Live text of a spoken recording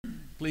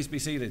Please be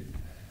seated.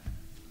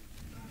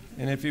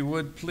 And if you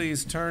would,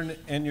 please turn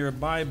in your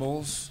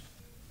Bibles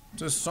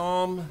to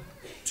Psalm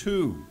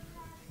 2.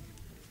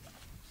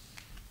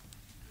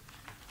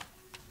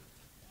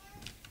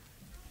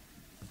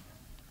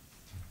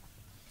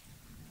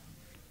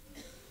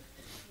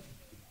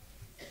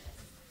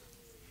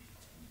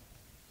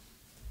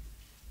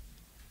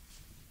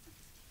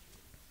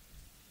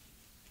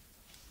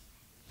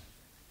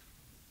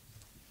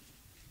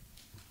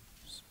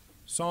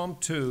 Psalm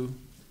 2,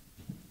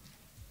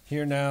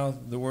 hear now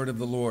the word of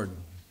the Lord.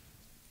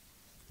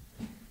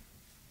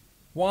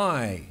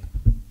 Why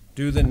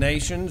do the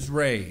nations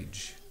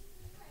rage,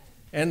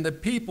 and the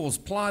peoples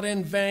plot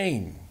in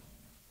vain?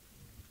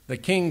 The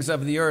kings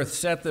of the earth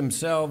set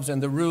themselves,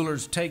 and the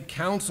rulers take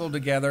counsel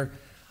together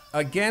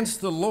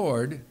against the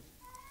Lord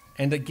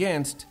and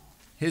against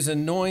his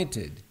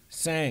anointed,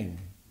 saying,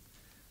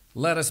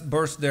 Let us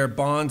burst their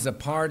bonds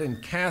apart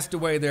and cast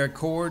away their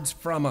cords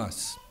from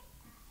us.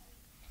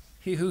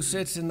 He who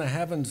sits in the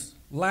heavens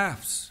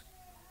laughs.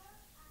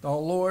 The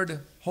Lord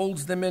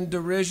holds them in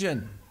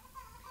derision.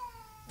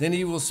 Then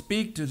he will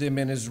speak to them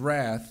in his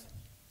wrath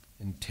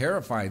and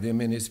terrify them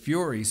in his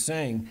fury,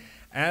 saying,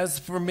 As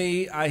for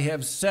me, I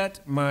have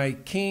set my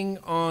king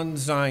on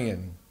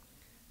Zion,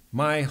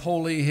 my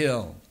holy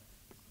hill.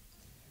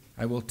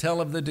 I will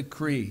tell of the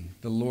decree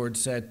the Lord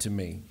said to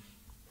me,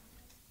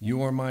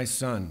 You are my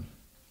son.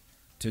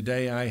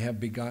 Today I have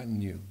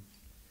begotten you.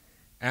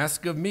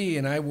 Ask of me,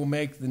 and I will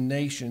make the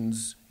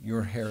nations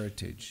your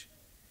heritage,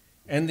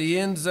 and the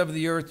ends of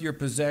the earth your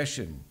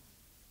possession.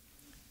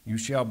 You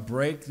shall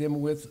break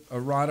them with a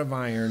rod of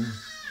iron,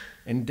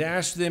 and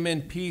dash them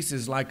in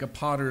pieces like a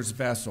potter's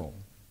vessel.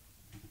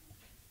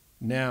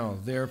 Now,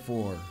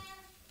 therefore,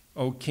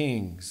 O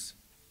kings,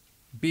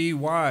 be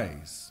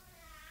wise.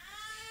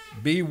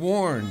 Be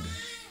warned,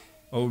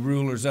 O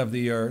rulers of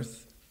the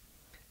earth.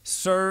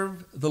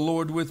 Serve the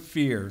Lord with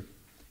fear,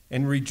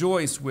 and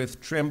rejoice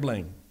with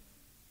trembling.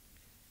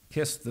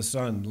 Kiss the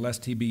Son,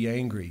 lest he be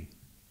angry,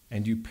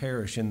 and you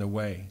perish in the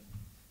way.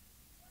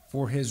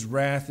 For his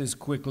wrath is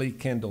quickly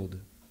kindled.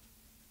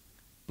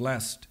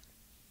 Blessed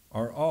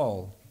are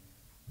all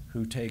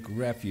who take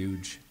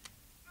refuge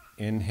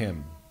in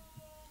him.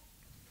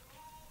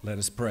 Let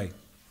us pray.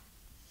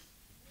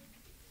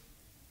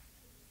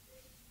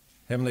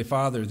 Heavenly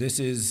Father, this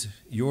is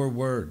your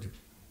word,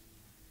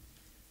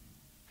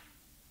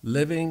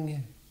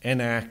 living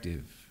and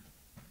active.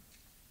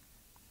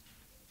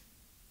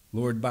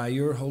 Lord, by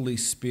your Holy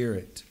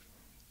Spirit,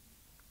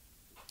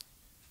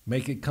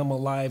 make it come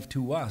alive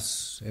to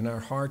us in our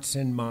hearts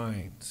and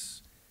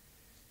minds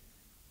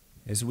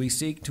as we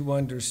seek to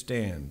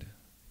understand,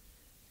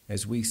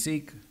 as we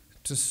seek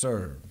to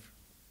serve,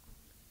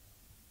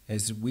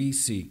 as we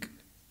seek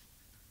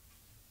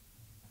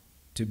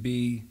to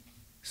be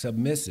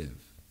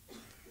submissive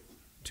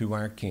to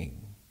our King.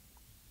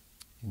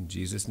 In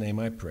Jesus' name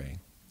I pray,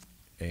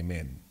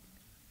 amen.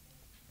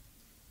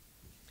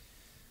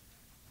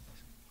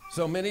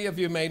 So many of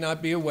you may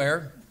not be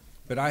aware,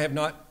 but I have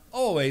not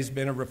always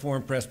been a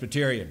Reformed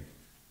Presbyterian.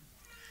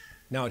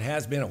 Now, it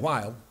has been a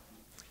while,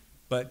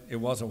 but it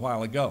was a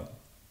while ago.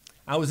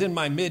 I was in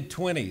my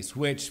mid-20s,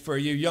 which for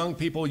you young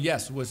people,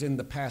 yes, was in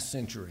the past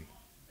century.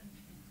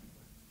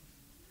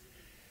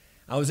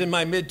 I was in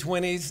my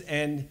mid-20s,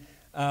 and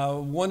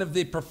one of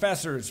the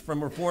professors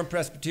from Reformed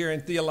Presbyterian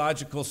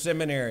Theological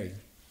Seminary,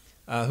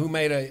 who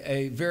made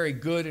a very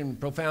good and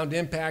profound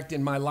impact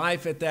in my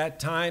life at that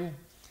time,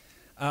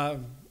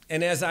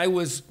 and as I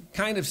was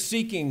kind of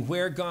seeking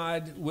where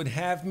God would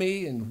have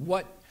me and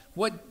what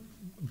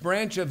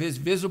branch of his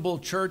visible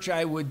church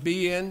I would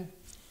be in,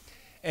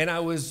 and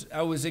I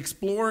was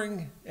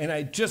exploring, and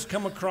I just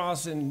come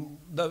across in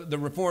the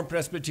Reformed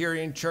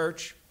Presbyterian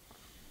Church,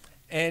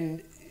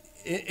 and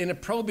in a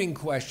probing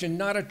question,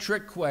 not a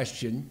trick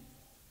question,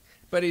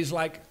 but he's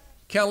like,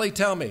 Kelly,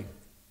 tell me,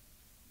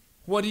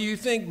 what do you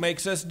think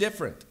makes us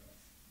different?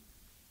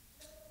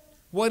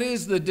 What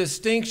is the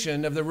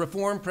distinction of the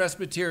Reformed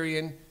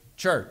Presbyterian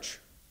Church?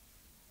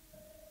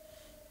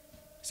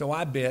 So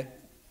I bit.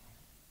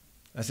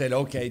 I said,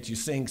 okay, you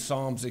sing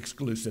psalms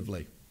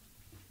exclusively.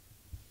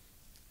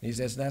 He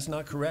says, that's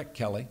not correct,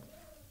 Kelly.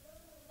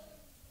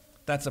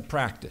 That's a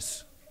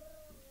practice.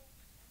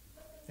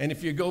 And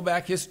if you go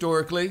back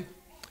historically,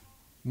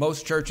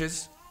 most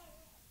churches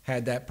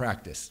had that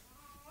practice.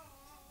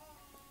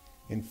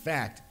 In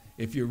fact,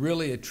 if you're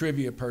really a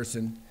trivia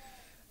person,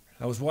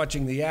 I was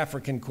watching The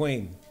African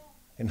Queen,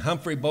 and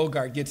Humphrey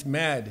Bogart gets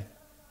mad,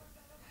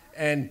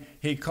 and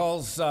he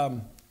calls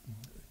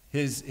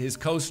his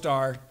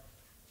co-star,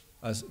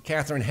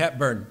 Katharine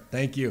Hepburn,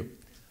 thank you,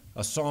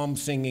 a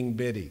psalm-singing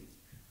biddy.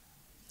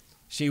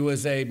 She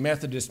was a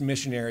Methodist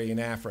missionary in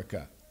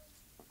Africa.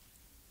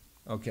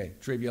 Okay,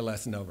 trivia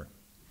lesson over.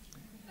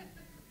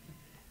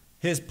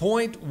 His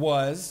point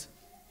was,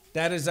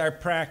 that is our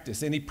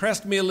practice. And he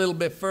pressed me a little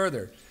bit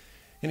further.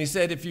 And he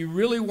said, if you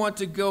really want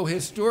to go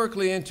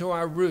historically into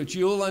our roots,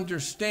 you'll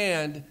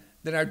understand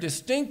that our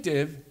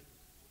distinctive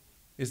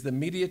is the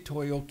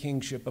mediatorial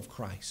kingship of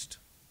Christ.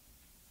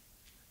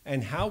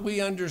 And how we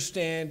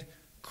understand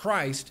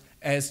Christ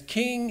as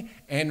king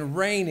and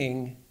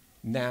reigning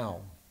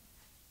now.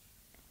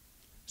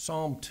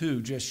 Psalm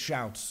 2 just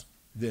shouts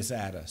this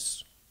at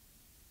us.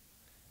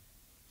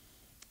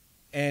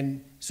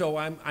 And so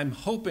I'm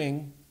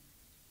hoping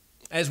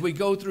as we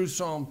go through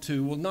Psalm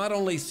 2, we'll not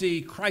only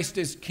see Christ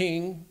as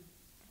king,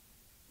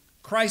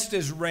 Christ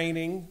is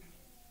reigning.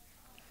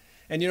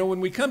 And when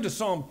we come to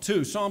Psalm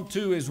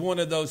 2 is one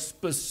of those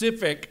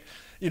specific,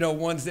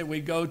 ones that we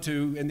go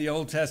to in the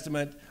Old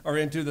Testament or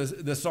into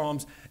the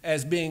Psalms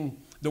as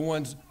being the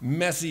ones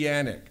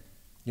messianic,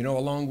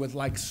 along with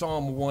like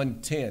Psalm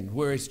 110,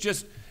 where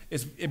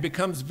it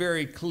becomes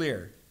very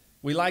clear.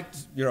 We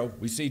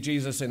we see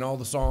Jesus in all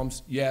the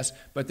Psalms, yes,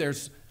 but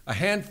there's a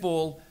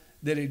handful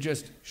that it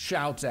just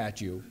shouts at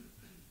you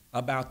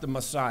about the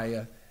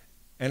Messiah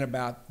and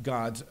about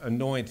God's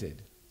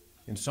anointed.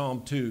 And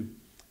Psalm 2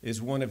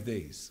 is one of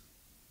these.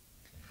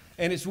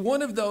 And it's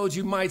one of those,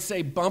 you might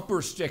say,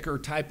 bumper sticker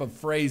type of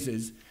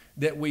phrases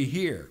that we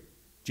hear.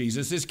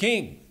 Jesus is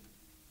king.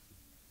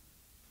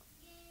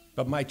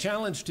 But my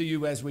challenge to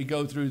you as we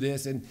go through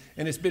this, and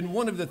it's been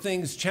one of the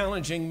things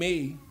challenging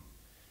me,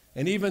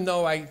 and even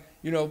though I,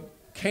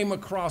 came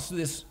across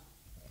this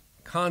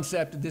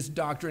concept, this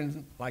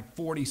doctrine like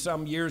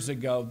 40-some years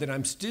ago, that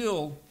I'm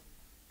still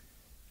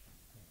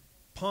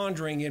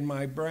pondering in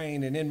my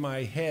brain and in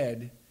my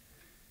head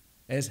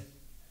as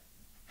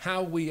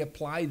how we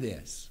apply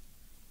this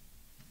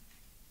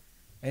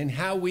and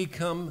how we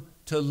come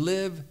to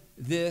live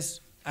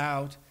this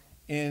out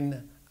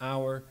in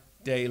our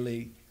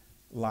daily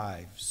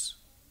lives.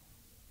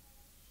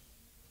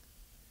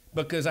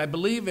 Because I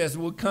believe, as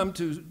we'll come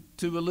to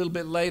a little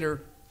bit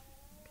later,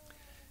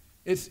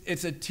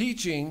 it's a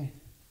teaching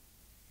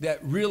that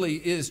really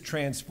is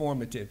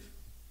transformative.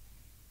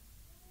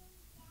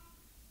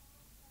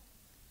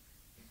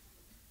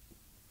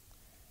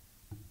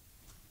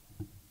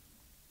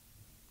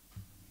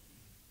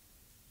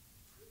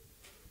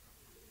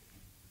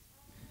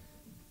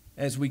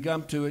 As we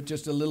come to it,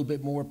 just a little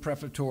bit more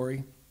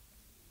prefatory,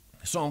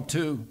 Psalm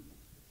 2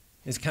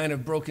 is kind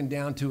of broken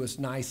down to us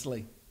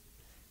nicely.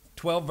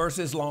 12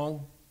 verses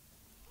long.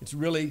 It's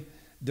really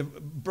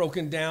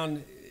broken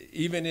down,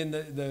 even in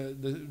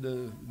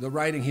the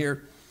writing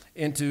here,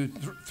 into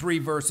 3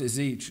 verses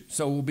each.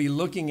 So we'll be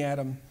looking at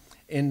them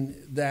in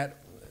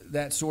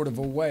that sort of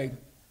a way.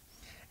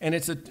 And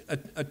it's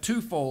a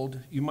twofold,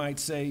 you might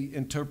say,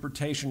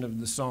 interpretation of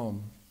the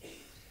psalm.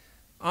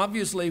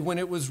 Obviously, when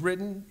it was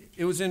written,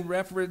 it was in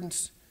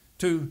reference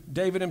to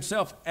David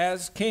himself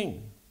as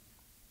king.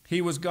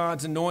 He was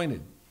God's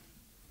anointed.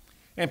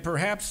 And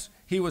perhaps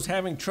he was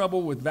having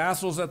trouble with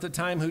vassals at the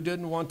time who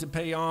didn't want to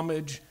pay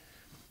homage.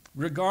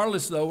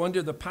 Regardless, though,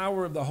 under the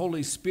power of the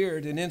Holy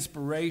Spirit and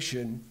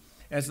inspiration,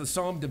 as the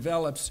psalm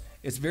develops,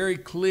 it's very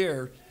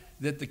clear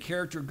that the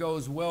character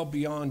goes well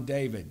beyond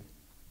David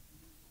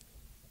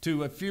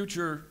to a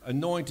future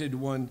anointed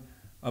one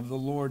of the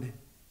Lord,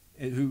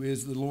 who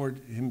is the Lord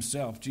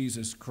himself,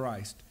 Jesus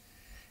Christ.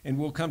 And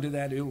we'll come to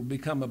that. It will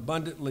become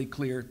abundantly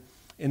clear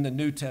in the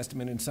New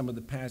Testament in some of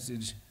the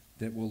passage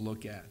that we'll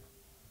look at.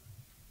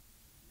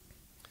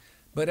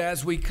 But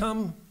as we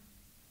come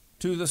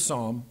to the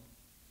psalm,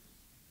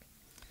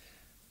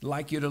 I'd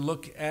like you to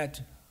look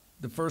at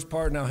the first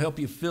part, and I'll help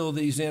you fill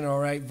these in, all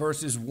right,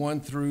 verses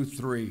 1 through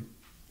 3.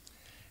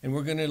 And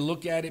we're going to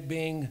look at it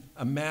being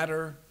a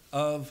matter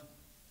of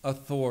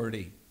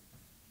authority.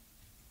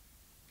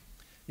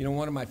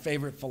 One of my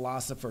favorite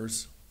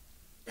philosophers,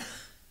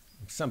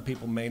 some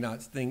people may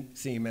not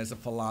see him as a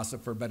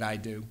philosopher, but I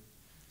do.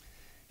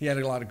 He had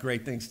a lot of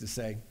great things to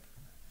say.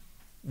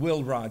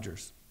 Will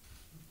Rogers.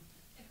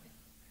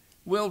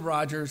 Will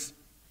Rogers,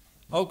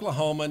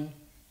 Oklahoman,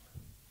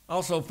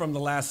 also from the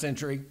last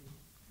century,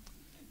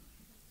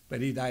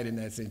 but he died in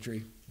that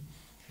century.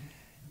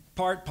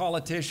 Part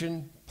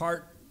politician,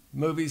 part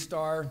movie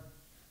star,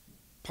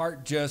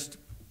 part just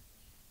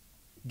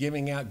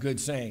giving out good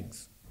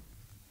sayings.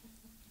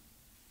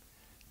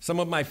 Some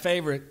of my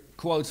favorite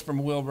quotes from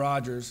Will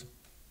Rogers: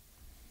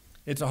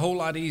 "It's a whole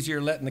lot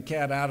easier letting the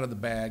cat out of the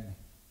bag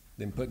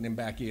than putting him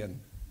back in."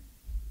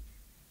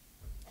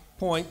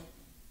 Point: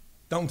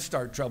 don't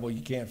start trouble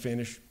you can't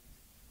finish.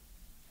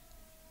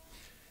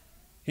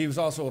 He was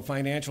also a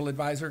financial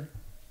advisor.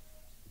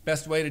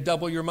 Best way to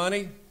double your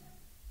money?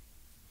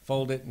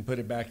 Fold it and put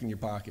it back in your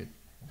pocket.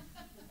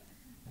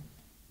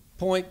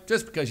 Point: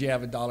 just because you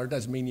have $1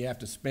 doesn't mean you have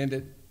to spend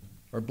it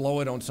or blow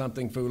it on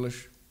something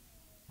foolish.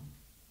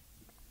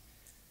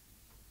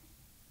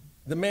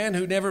 The man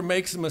who never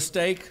makes a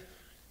mistake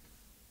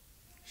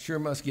sure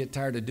must get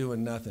tired of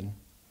doing nothing.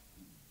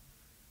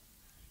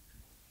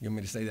 You want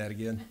me to say that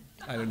again?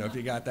 I don't know if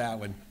you got that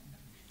one.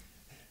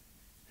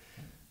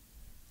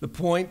 The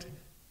point: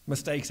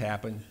 mistakes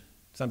happen.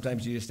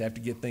 Sometimes you just have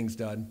to get things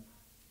done.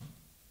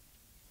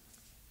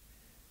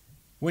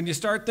 When you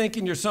start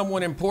thinking you're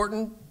someone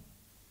important,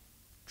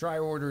 try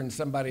ordering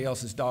somebody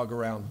else's dog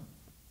around.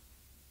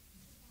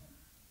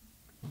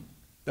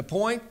 The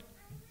point: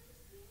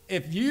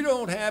 if you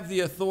don't have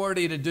the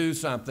authority to do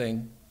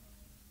something,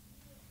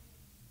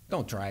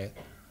 don't try it.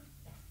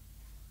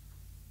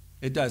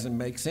 It doesn't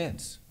make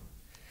sense.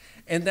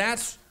 And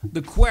that's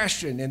the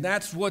question, and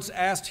that's what's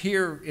asked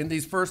here in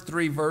these first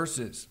 3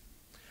 verses.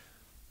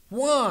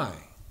 Why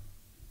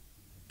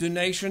do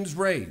nations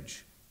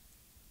rage?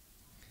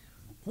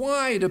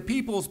 Why do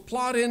peoples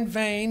plot in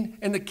vain,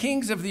 and the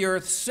kings of the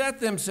earth set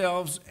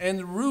themselves, and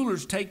the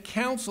rulers take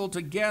counsel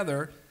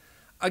together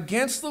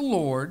against the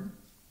Lord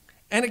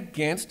and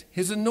against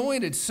his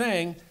anointed,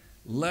 saying,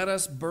 let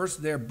us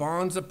burst their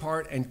bonds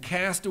apart and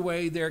cast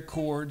away their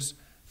cords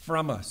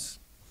from us.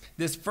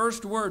 This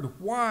first word,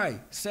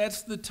 why,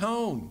 sets the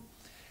tone.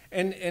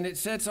 And it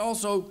sets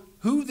also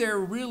who they're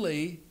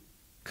really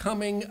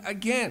coming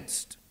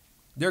against.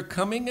 They're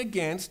coming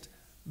against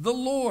the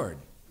Lord,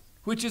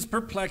 which is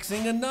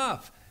perplexing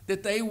enough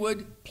that they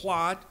would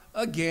plot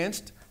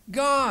against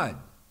God.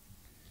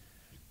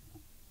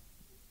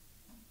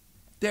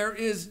 There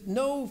is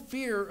no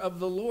fear of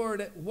the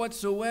Lord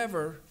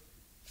whatsoever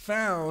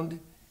found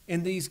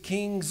in these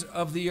kings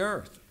of the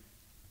earth.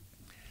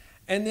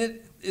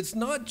 And it's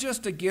not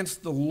just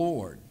against the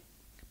Lord,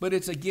 but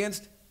it's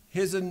against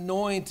his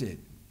anointed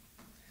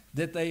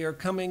that they are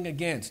coming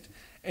against.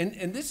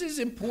 And this is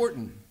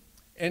important.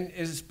 And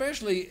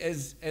especially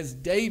as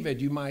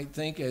David, you might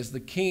think, as the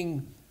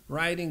king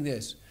writing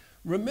this.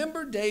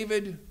 Remember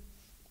David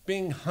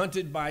being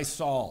hunted by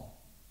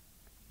Saul.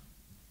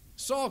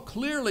 Saul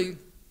clearly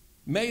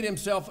made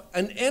himself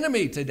an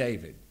enemy to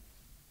David.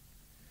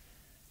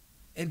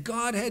 And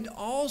God had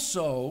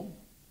also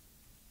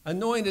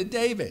anointed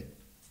David.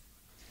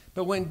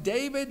 But when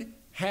David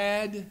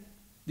had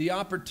the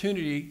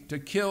opportunity to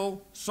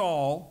kill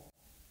Saul,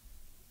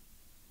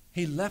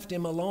 he left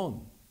him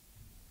alone.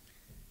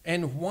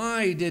 And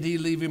why did he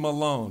leave him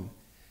alone?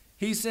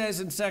 He says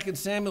in 2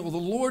 Samuel, the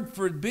Lord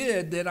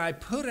forbid that I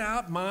put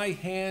out my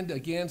hand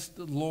against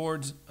the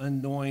Lord's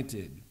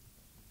anointed.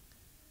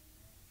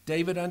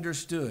 David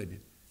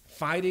understood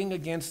fighting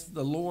against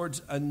the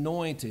Lord's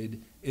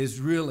anointed is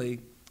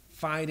really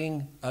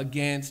fighting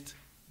against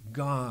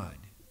God.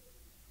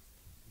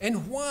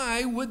 And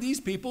why would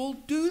these people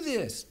do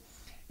this?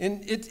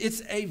 And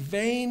it's a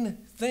vain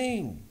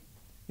thing.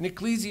 In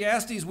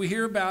Ecclesiastes, we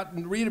hear about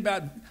and read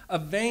about a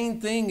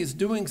vain thing is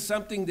doing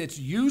something that's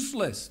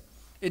useless.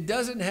 It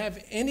doesn't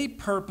have any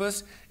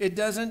purpose. It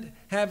doesn't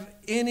have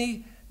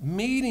any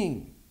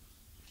meaning.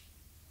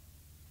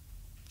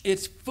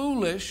 It's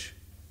foolish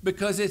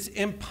because it's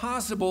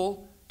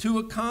impossible to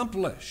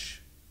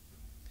accomplish.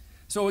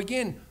 So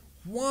again,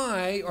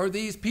 why are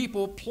these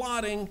people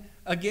plotting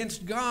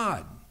against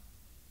God?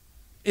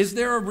 Is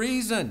there a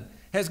reason?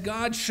 Has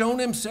God shown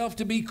himself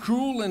to be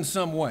cruel in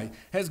some way?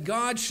 Has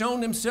God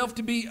shown himself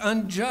to be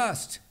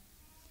unjust?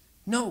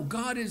 No,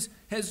 God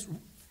has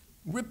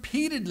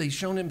repeatedly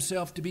shown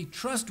himself to be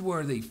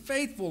trustworthy,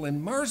 faithful,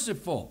 and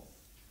merciful.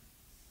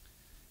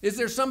 Is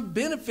there some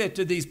benefit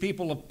to these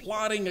people of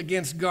plotting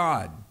against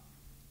God?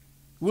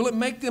 Will it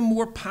make them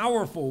more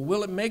powerful?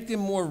 Will it make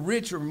them more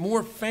rich or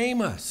more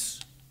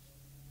famous?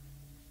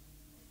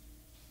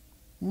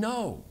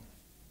 No.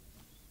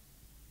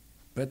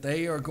 But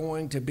they are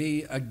going to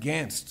be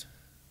against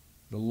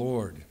the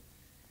Lord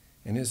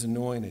and his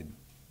anointed.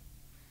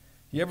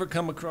 You ever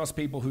come across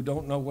people who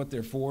don't know what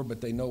they're for, but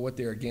they know what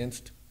they're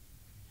against?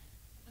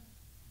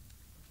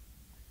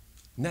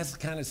 And that's the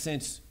kind of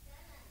sense.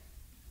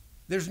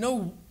 There's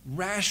no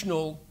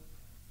rational,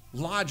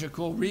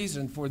 logical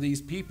reason for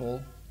these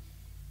people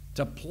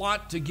to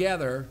plot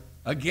together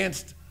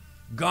against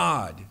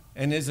God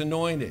and his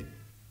anointed.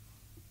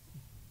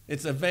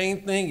 It's a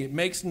vain thing. It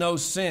makes no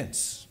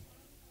sense.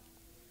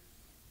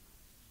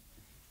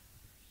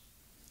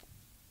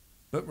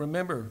 But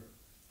remember,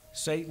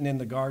 Satan in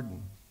the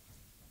garden,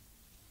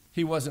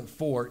 he wasn't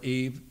for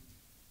Eve.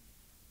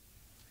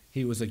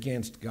 He was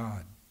against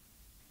God.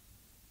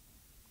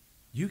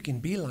 You can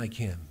be like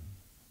him.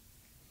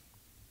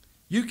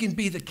 You can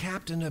be the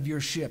captain of your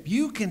ship.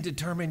 You can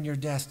determine your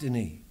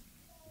destiny.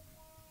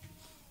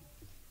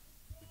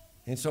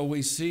 And so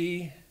we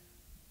see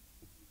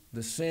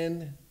the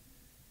sin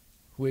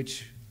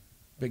which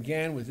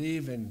began with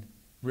Eve and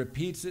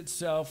repeats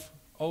itself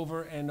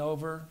over and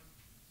over.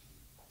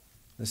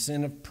 The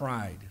sin of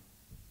pride,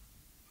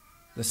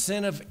 the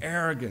sin of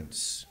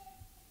arrogance,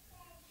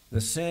 the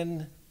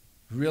sin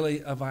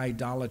really of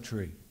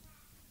idolatry.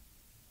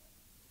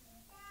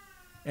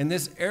 And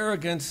this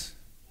arrogance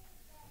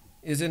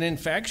is an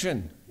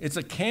infection. It's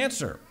a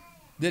cancer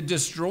that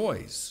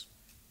destroys.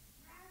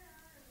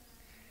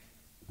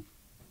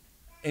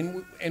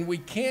 And we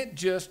can't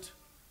just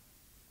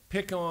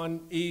pick on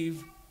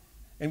Eve,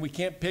 and we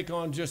can't pick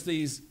on just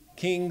these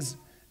kings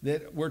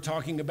that we're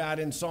talking about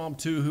in Psalm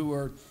 2 who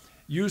are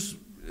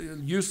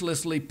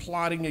uselessly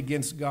plotting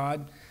against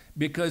God,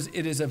 because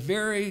it is a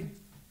very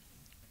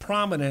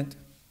prominent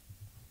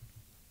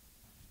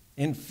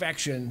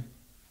infection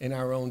in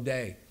our own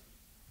day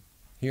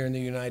here in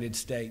the United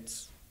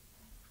States.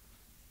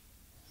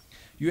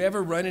 You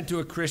ever run into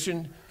a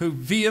Christian who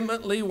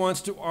vehemently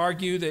wants to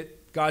argue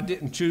that God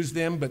didn't choose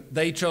them, but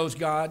they chose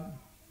God?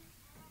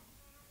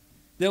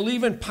 They'll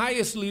even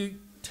piously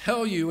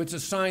tell you it's a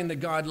sign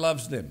that God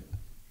loves them.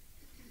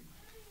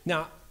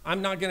 Now,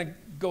 I'm not going to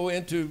go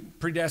into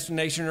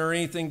predestination or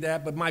anything like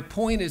that, but my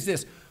point is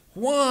this.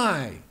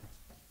 Why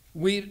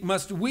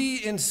must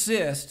we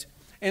insist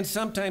and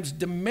sometimes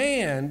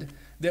demand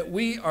that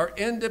we are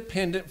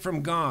independent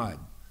from God?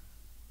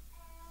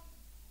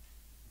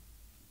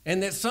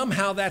 And that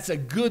somehow that's a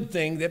good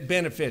thing that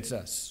benefits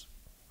us.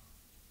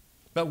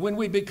 But when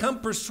we become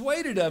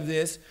persuaded of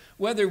this,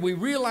 whether we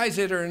realize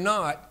it or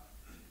not,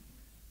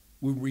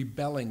 we're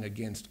rebelling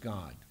against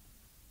God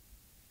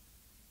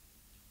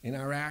in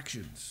our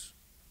actions.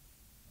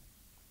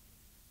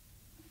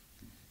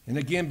 And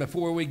again,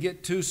 before we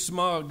get too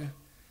smug,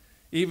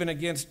 even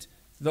against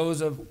those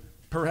of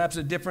perhaps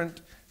a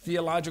different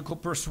theological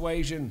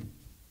persuasion,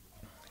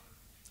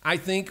 I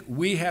think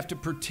we have to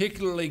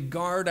particularly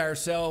guard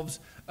ourselves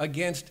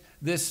against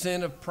this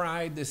sin of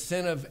pride, this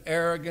sin of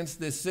arrogance,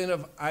 this sin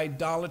of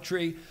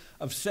idolatry,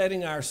 of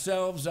setting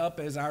ourselves up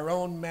as our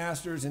own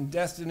masters in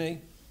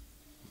destiny.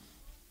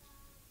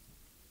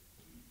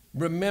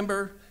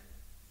 Remember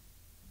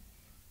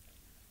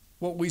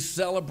what we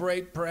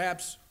celebrate,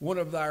 perhaps one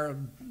of our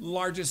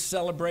largest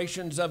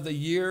celebrations of the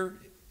year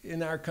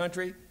in our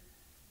country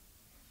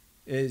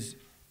is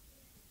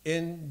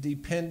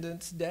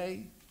Independence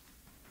Day.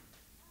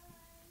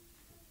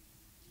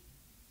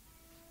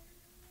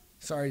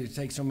 Sorry to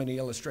take so many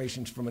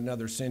illustrations from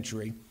another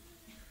century,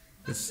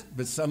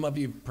 but some of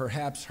you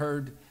perhaps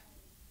heard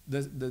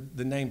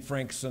the name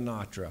Frank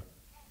Sinatra.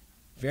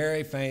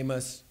 Very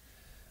famous,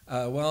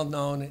 well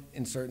known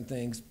in certain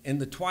things. In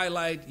the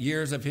twilight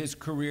years of his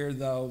career,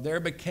 though,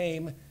 there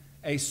became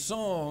a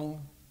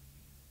song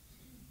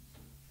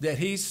that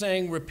he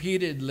sang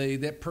repeatedly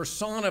that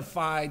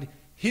personified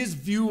his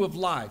view of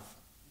life.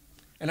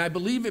 And I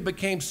believe it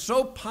became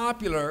so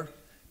popular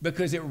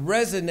because it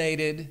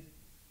resonated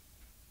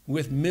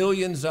with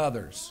millions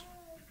others.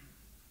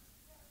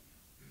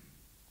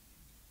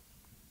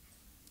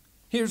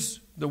 Here's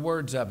the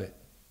words of it.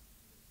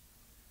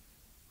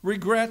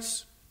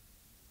 Regrets,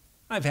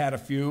 I've had a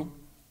few,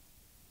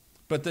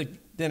 but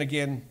then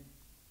again,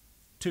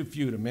 too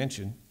few to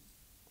mention.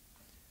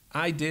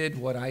 I did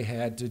what I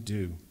had to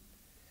do,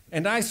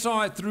 and I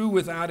saw it through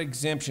without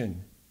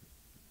exemption.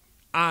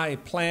 I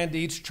planned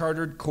each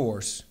chartered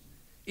course,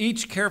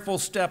 each careful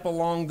step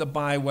along the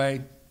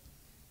byway,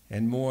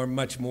 and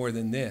much more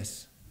than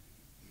this,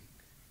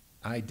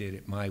 I did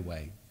it my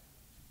way.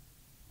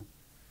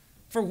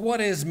 For what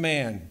is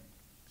man?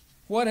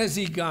 What has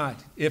he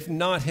got, if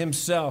not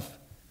himself?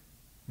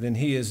 Then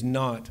he is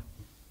not.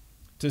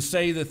 To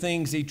say the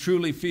things he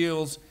truly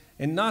feels,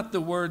 and not the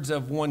words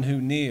of one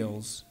who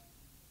kneels.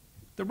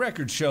 The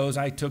record shows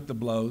I took the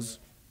blows,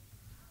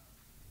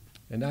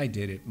 and I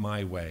did it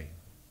my way.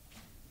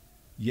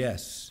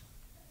 Yes,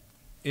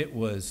 it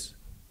was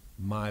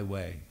my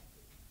way.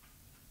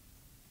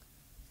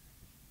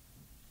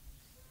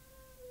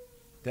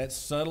 That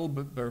subtle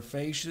but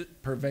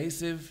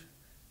pervasive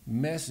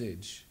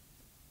message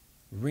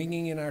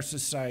ringing in our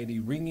society,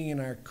 ringing in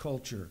our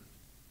culture,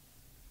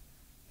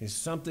 is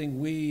something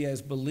we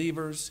as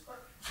believers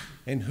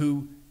and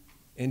who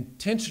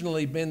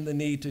intentionally bend the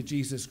knee to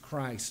Jesus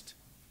Christ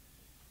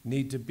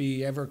need to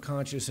be ever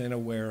conscious and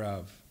aware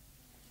of.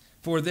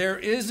 For there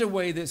is a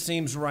way that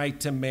seems right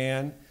to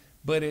man,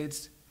 but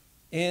its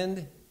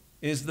end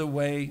is the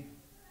way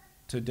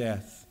to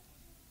death.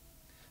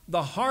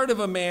 The heart of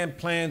a man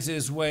plans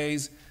his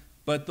ways,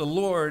 but the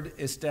Lord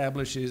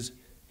establishes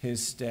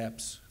his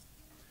steps.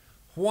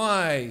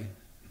 Why,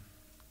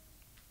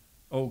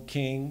 O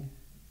King,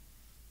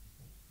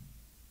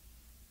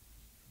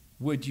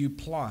 would you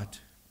plot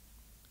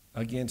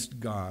against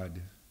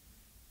God,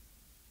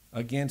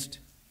 against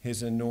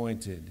his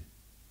anointed?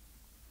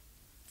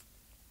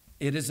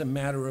 It is a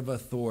matter of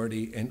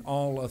authority, and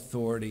all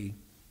authority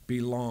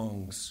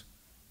belongs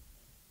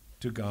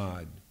to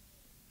God.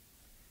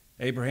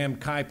 Abraham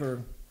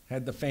Kuyper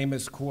had the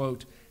famous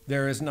quote,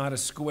 "There is not a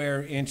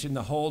square inch in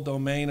the whole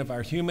domain of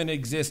our human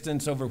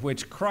existence over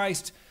which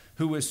Christ,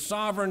 who is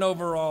sovereign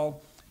over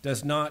all,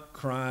 does not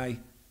cry,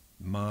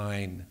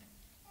 'Mine.'"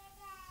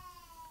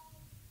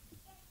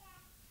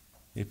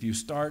 If you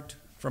start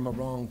from a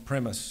wrong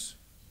premise,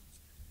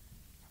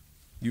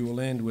 you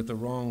will end with the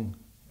wrong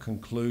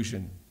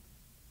conclusion.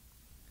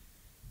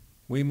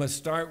 We must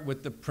start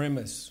with the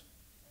premise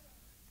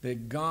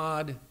that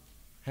God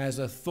has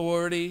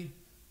authority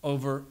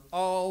over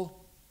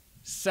all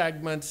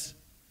segments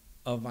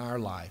of our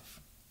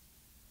life.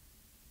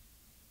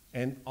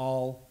 And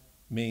all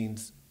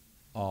means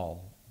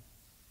all.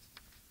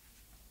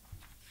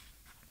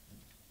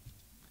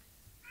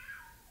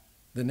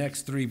 The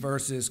next three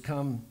verses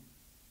come,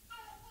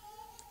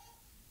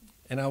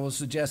 and I will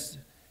suggest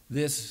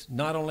this,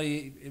 not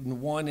only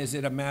in one is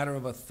it a matter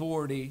of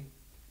authority,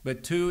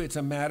 but two, it's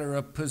a matter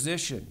of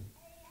position.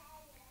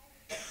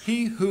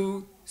 He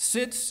who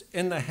sits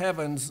in the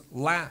heavens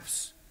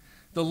laughs.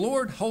 The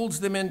Lord holds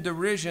them in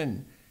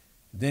derision.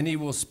 Then he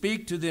will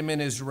speak to them in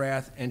his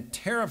wrath and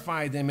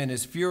terrify them in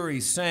his fury,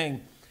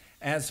 saying,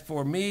 "As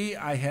for me,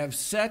 I have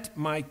set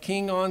my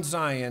king on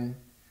Zion,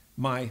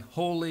 my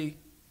holy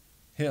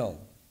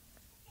hill."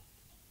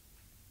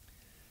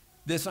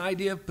 this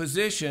idea of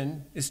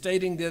position is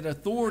stating that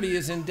authority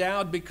is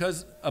endowed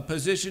because a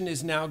position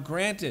is now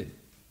granted.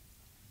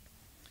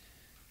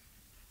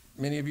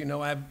 Many of you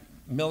know I have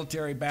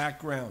military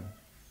background.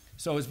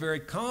 So it's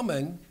very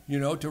common,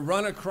 to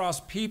run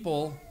across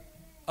people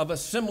of a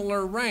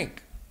similar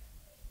rank.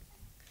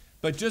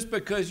 But just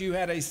because you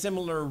had a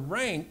similar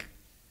rank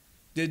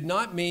did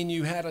not mean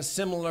you had a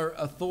similar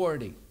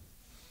authority.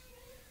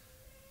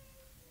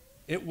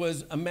 It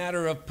was a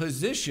matter of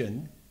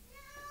position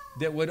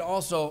that would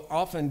also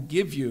often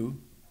give you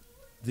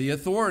the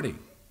authority.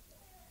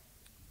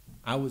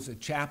 I was a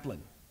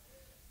chaplain.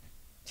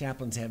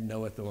 Chaplains have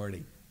no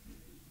authority.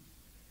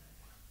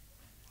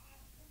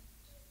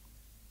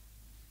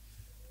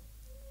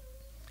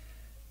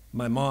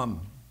 My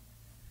mom,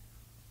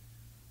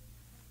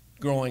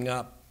 growing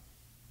up,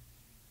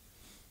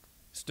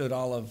 stood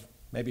all of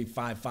maybe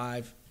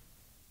 5'5",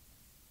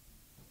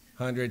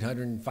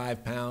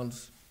 105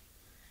 pounds.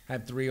 I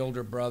have 3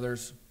 older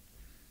brothers.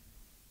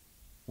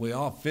 We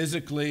all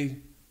physically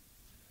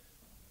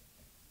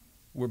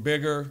were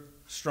bigger,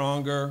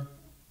 stronger.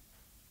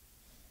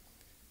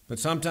 But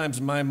sometimes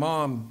my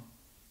mom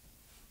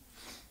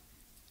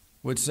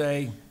would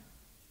say,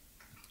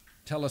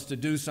 tell us to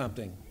do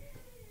something.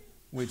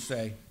 We'd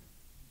say,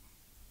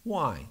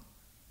 why?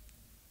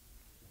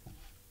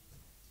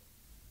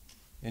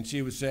 And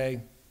she would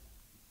say,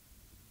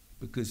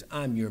 because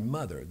I'm your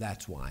mother,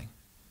 that's why.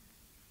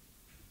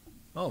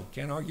 Oh,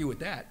 can't argue with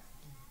that.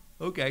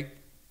 Okay.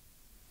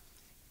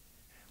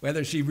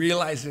 Whether she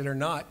realized it or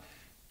not,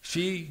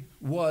 she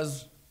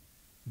was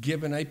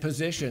given a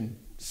position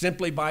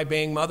simply by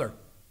being mother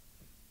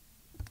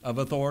of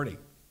authority.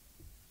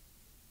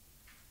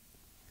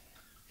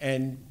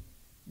 And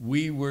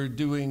we were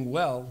doing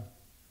well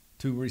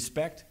to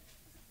respect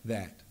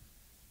that,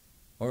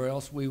 or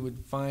else we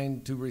would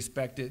find to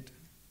respect it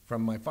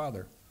from my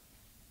father.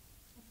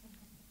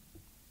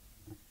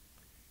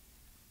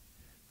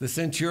 The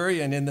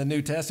centurion in the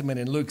New Testament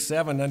in Luke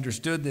 7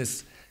 understood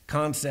this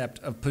concept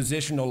of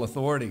positional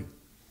authority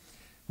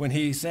when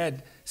he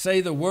said, say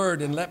the word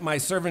and let my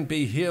servant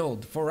be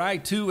healed, for I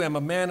too am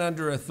a man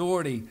under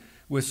authority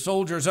with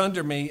soldiers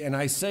under me, and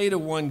I say to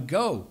one,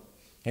 go,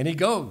 and he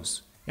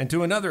goes, and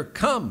to another,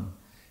 come,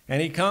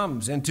 and he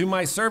comes, and to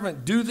my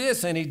servant, do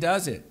this, and he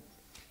does it.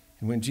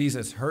 And when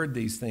Jesus heard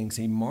these things,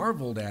 he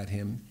marveled at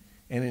him,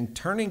 and in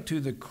turning to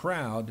the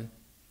crowd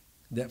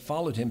that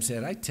followed him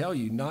said, I tell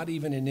you, not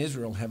even in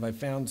Israel have I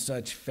found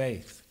such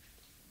faith.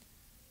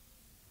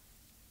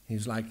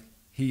 He's like,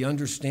 he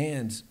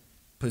understands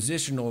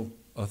positional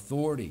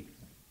authority.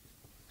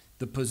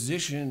 The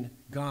position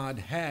God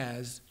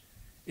has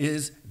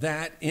is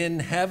that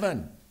in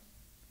heaven.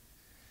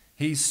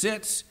 He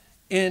sits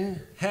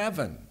in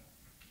heaven.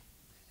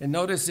 And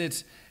notice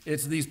it's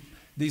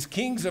these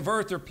kings of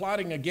earth are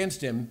plotting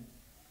against him.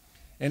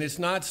 And it's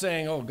not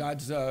saying, oh,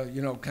 God's,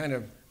 kind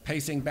of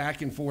pacing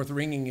back and forth,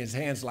 wringing his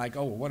hands like,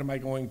 oh, what am I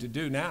going to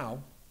do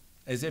now?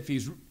 As if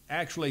he's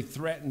actually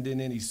threatened in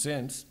any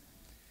sense.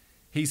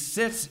 He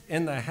sits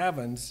in the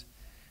heavens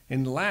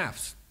and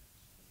laughs.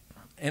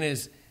 And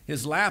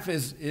his laugh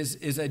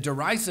is a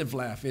derisive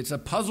laugh. It's a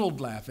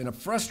puzzled laugh and a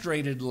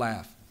frustrated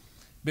laugh.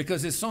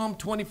 Because as Psalm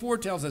 24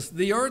 tells us,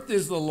 the earth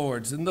is the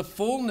Lord's and the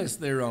fullness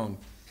thereof.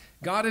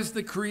 God is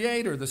the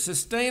creator, the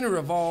sustainer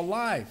of all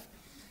life.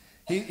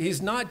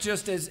 He's not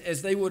just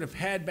as they would have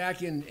had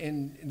back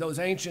in those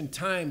ancient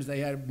times. They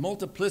had a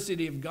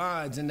multiplicity of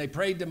gods, and they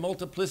prayed to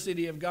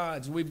multiplicity of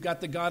gods. We've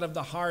got the God of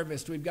the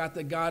harvest. We've got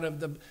the God of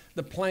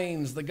the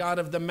plains, the God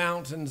of the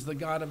mountains, the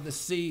God of the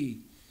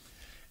sea.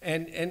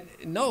 And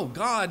no,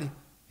 God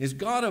is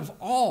God of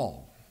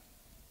all.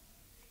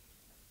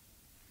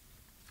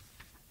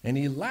 And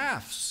he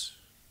laughs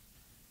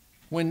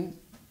when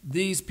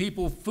these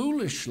people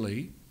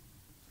foolishly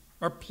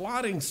are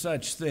plotting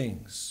such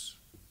things.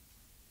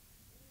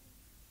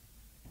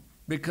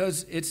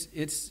 Because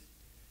it's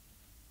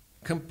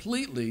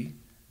completely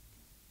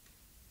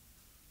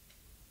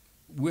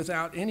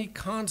without any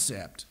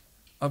concept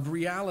of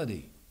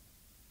reality.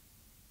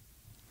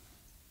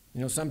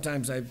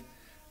 Sometimes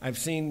I've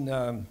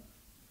seen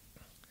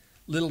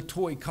little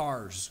toy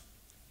cars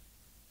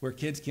where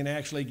kids can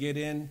actually get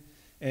in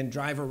and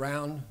drive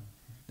around.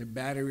 They're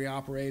battery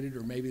operated,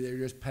 or maybe they're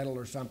just pedal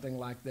or something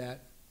like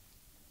that.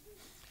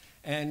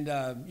 And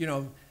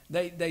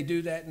They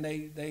do that, and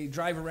they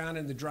drive around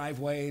in the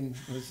driveway, and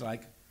it's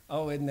like,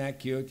 oh, isn't that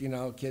cute?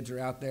 Kids are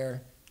out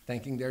there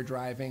thinking they're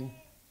driving.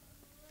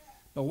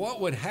 But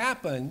what would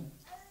happen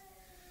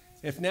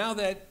if now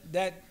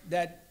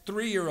that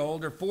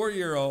 3-year-old or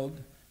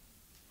 4-year-old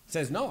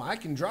says, no, I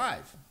can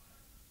drive,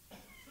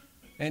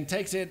 and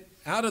takes it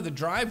out of the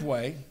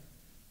driveway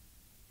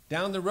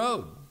down the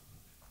road,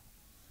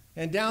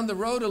 and down the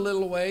road a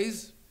little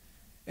ways,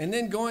 and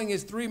then going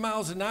as 3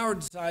 miles an hour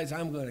decides,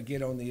 I'm going to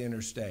get on the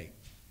interstate.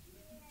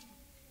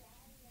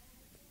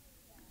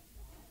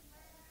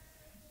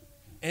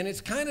 And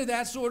it's kind of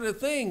that sort of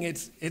thing.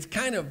 It's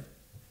kind of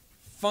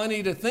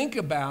funny to think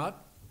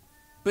about,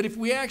 but if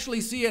we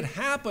actually see it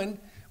happen,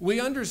 we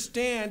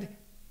understand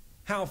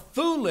how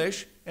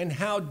foolish and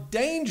how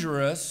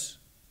dangerous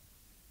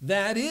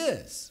that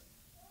is.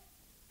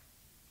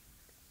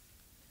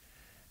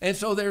 And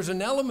so there's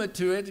an element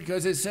to it,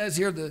 because it says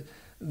here the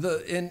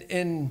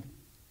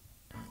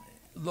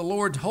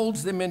Lord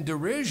holds them in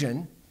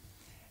derision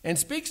and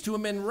speaks to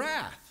them in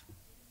wrath.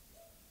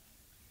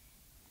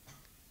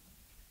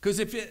 Because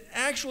if it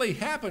actually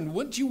happened,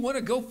 wouldn't you want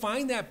to go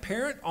find that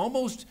parent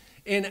almost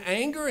in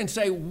anger and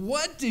say,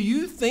 what do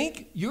you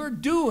think you're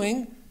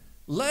doing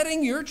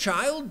letting your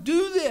child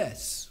do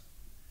this?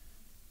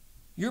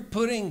 You're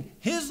putting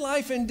his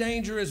life in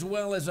danger as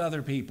well as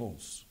other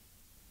people's.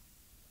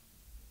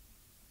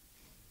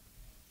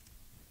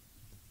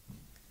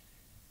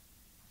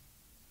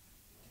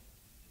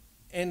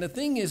 And the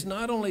thing is,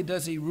 not only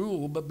does he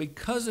rule, but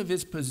because of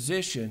his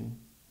position,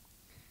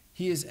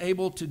 he is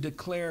able to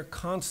declare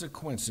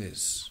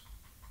consequences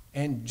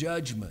and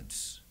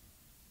judgments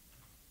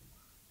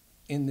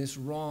in this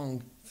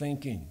wrong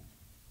thinking.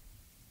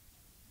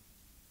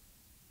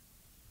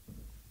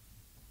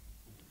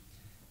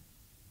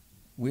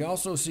 We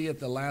also see at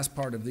the last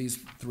part of these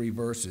 3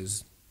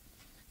 verses,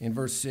 in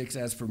verse 6,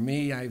 as for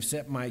me, I have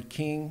set my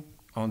king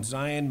on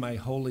Zion, my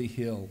holy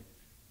hill.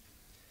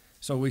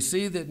 So we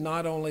see that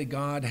not only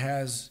God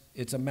has,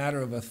 it's a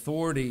matter of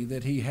authority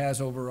that he has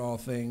over all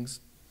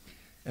things,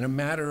 and a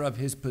matter of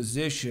his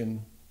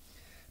position,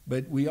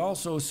 but we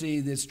also see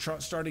this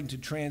starting to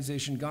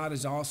transition. God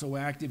is also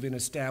active in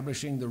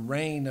establishing the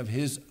reign of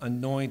his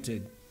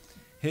anointed.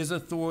 His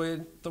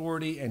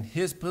authority and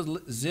his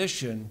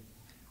position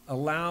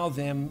allow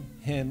him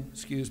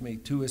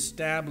to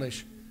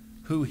establish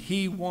who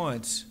he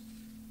wants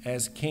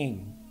as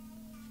king.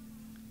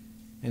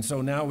 And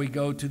so now we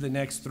go to the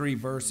next 3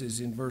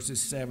 verses, in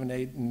verses 7,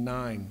 8, and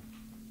 9,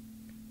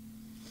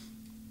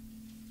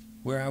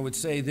 where I would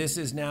say this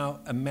is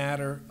now a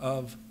matter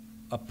of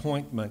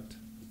appointment.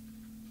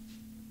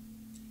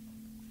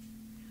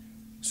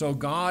 So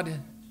God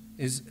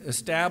is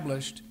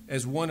established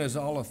as one as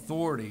all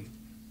authority.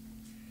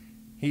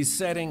 He's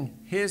setting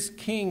his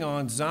king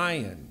on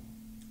Zion.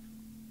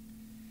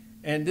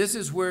 And this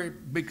is where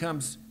it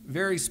becomes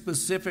very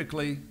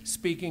specifically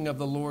speaking of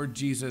the Lord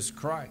Jesus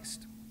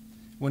Christ.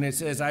 When it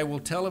says, I will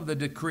tell of the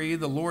decree,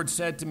 the Lord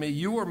said to me,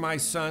 you are my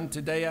son,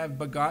 today I have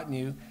begotten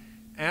you.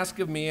 Ask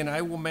of me, and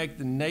I will make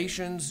the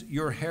nations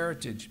your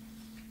heritage,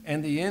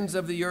 and the ends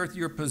of the earth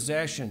your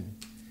possession.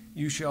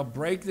 You shall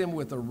break them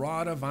with a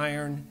rod of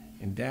iron,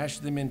 and dash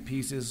them in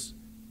pieces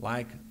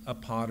like a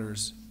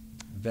potter's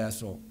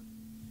vessel.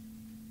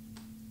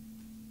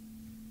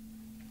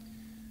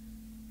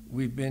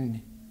 We've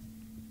been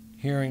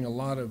hearing a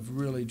lot of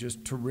really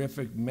just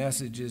terrific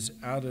messages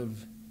out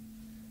of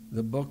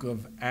the book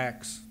of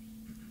Acts.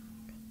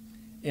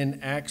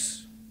 In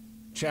Acts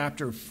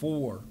chapter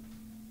 4,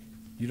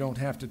 you don't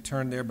have to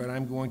turn there, but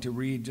I'm going to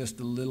read just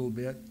a little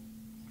bit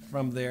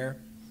from there.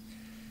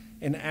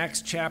 In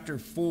Acts chapter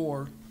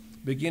 4,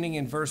 beginning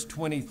in verse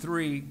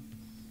 23,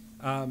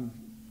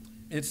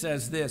 it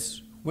says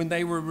this: when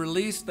they were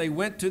released, they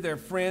went to their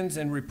friends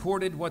and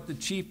reported what the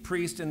chief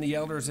priest and the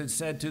elders had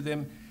said to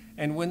them.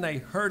 And when they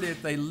heard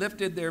it, they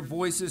lifted their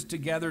voices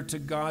together to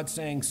God,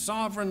 saying,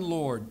 Sovereign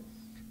Lord,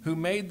 who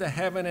made the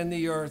heaven and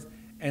the earth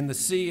and the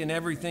sea and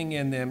everything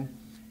in them,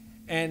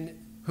 and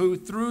who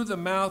through the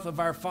mouth of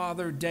our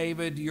father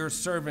David, your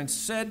servant,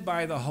 said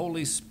by the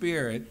Holy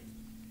Spirit,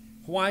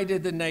 why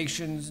did the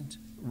nations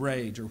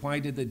rage, or why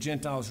did the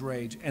Gentiles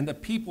rage, and the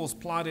peoples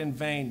plot in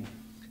vain?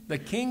 The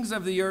kings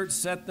of the earth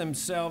set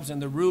themselves,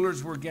 and the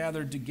rulers were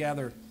gathered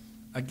together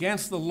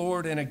against the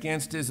Lord and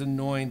against his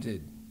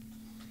anointed.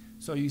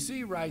 So you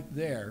see right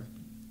there,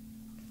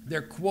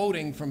 they're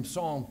quoting from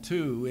Psalm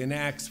 2 in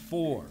Acts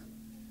 4.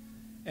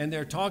 And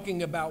they're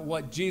talking about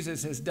what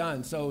Jesus has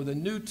done. So the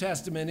New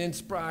Testament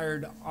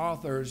inspired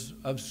authors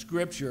of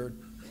Scripture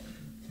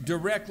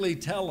directly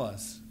tell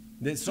us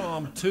that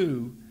Psalm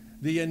 2,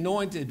 the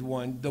anointed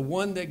one, the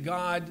one that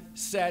God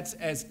sets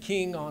as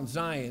king on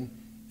Zion,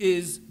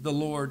 is the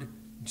Lord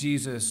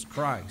Jesus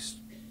Christ.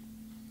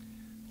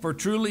 For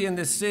truly in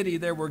this city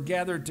there were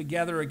gathered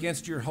together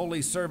against your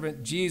holy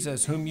servant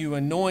Jesus, whom you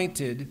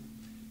anointed,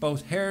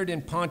 both Herod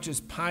and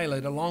Pontius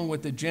Pilate, along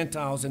with the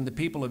Gentiles and the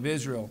people of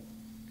Israel,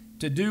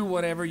 to do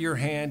whatever your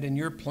hand and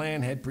your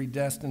plan had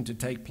predestined to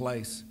take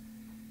place.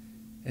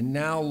 And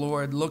now,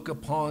 Lord, look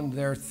upon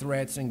their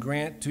threats and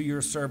grant to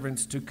your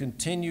servants to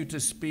continue to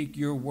speak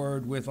your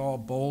word with all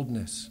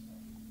boldness,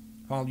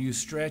 while you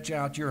stretch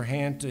out your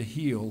hand to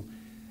heal,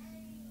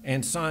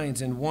 and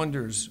signs and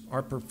wonders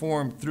are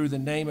performed through the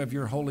name of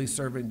your holy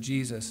servant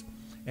Jesus.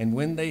 And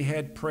when they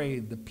had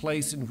prayed, the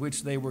place in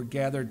which they were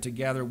gathered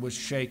together was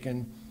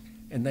shaken,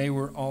 and they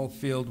were all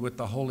filled with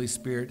the Holy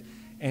Spirit,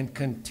 and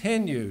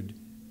continued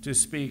to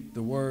speak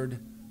the word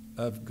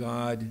of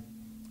God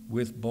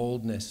with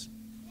boldness.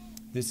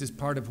 This is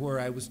part of where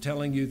I was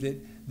telling you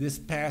that this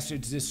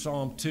passage, this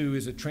Psalm 2,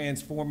 is a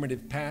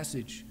transformative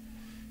passage,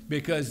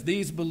 because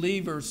these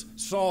believers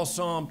saw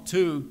Psalm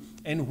 2,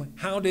 and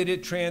how did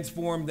it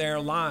transform their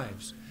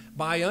lives?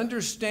 By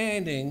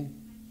understanding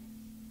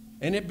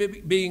and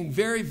it being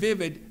very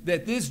vivid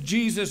that this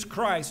Jesus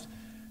Christ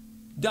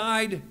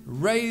died,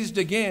 raised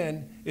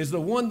again, is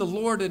the one the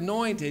Lord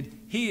anointed.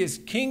 He is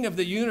King of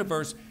the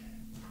universe.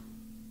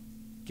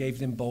 Gave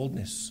them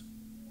boldness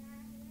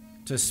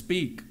to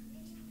speak.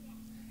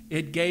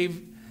 It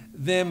gave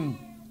them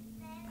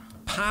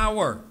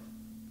power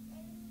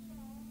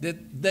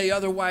that they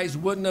otherwise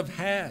wouldn't have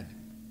had.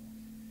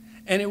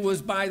 And it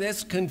was by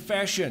this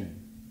confession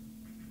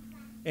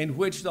in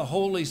which the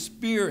Holy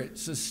Spirit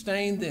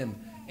sustained them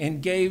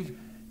and gave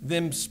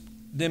them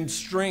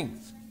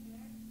strength.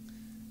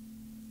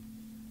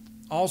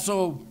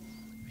 Also,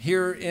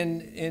 here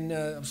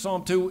in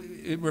Psalm 2,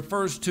 it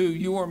refers to,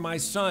 "You are my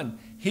son."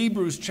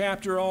 Hebrews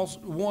chapter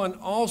 1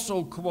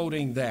 also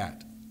quoting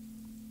that.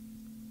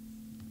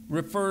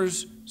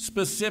 Refers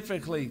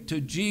specifically to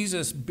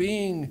Jesus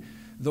being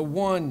the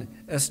one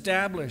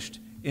established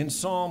in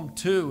Psalm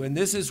 2. And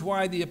this is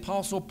why the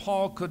Apostle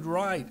Paul could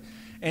write,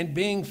 "And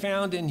being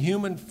found in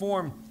human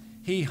form,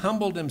 he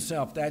humbled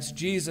himself," that's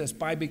Jesus,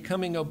 "by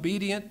becoming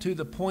obedient to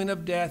the point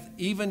of death,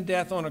 even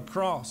death on a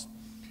cross.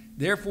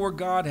 Therefore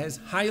God has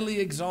highly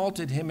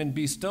exalted him and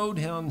bestowed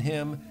on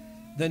him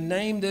the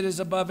name that is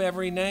above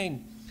every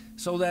name,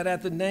 so that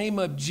at the name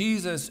of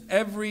Jesus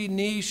every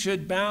knee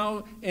should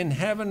bow in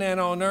heaven and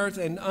on earth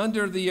and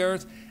under the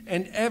earth,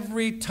 and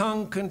every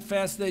tongue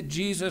confess that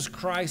Jesus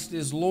Christ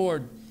is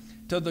Lord,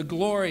 to the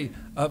glory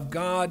of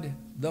God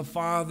the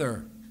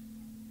Father."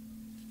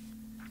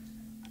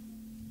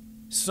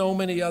 So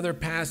many other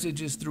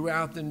passages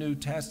throughout the New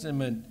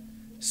Testament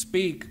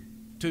speak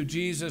to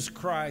Jesus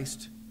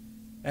Christ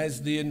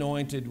as the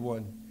anointed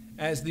one,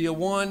 as the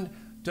one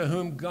to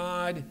whom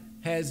God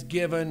has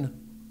given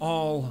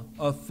all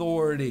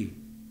authority.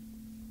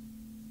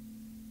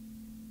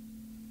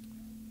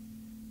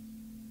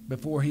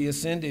 Before he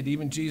ascended,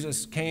 even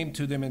Jesus came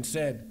to them and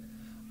said,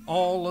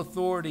 "All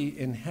authority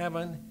in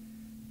heaven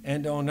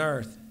and on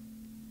earth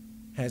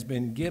has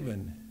been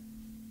given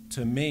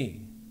to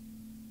me."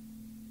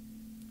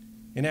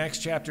 In Acts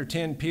chapter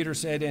 10, Peter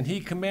said, "And he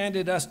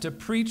commanded us to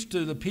preach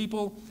to the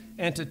people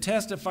and to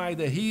testify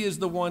that he is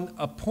the one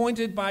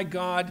appointed by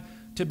God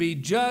to be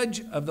judge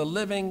of the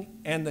living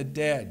and the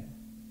dead."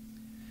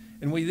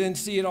 And we then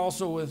see it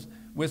also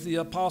with the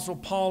Apostle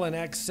Paul in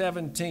Acts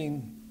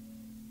 17.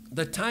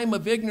 "The time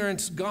of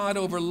ignorance God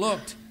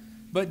overlooked,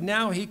 but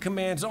now he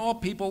commands all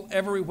people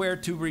everywhere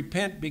to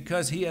repent,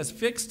 because he has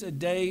fixed a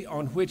day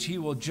on which he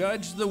will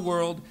judge the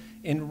world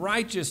in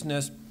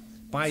righteousness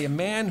by a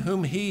man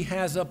whom he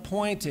has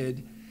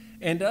appointed,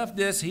 and of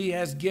this he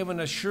has given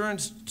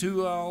assurance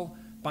to all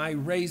by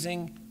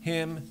raising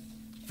him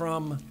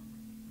from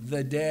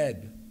the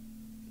dead."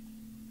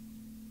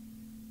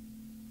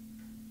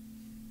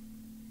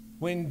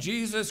 When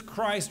Jesus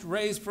Christ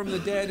raised from the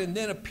dead and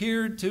then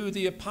appeared to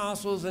the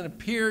apostles and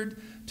appeared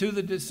to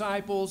the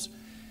disciples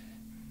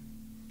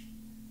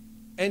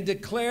and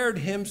declared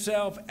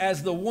himself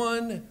as the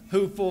one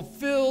who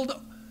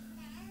fulfilled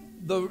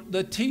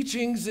the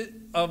teachings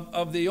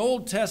of the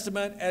Old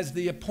Testament, as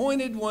the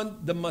appointed one,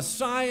 the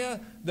Messiah,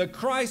 the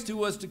Christ who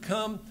was to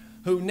come,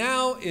 who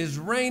now is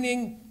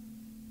reigning,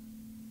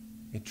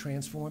 it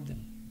transformed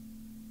them.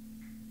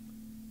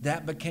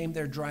 That became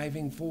their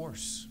driving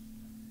force.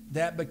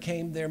 That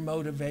became their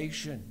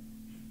motivation.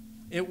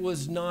 It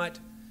was not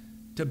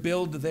to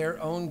build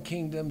their own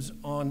kingdoms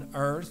on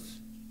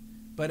earth,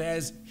 but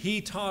as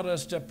he taught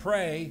us to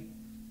pray,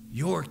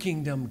 "Your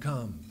kingdom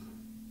come."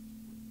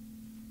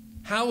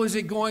 How is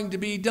it going to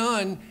be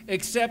done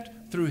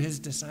except through his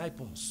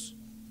disciples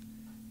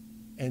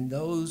and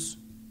those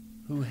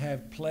who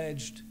have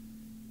pledged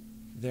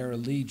their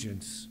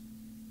allegiance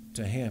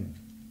to him?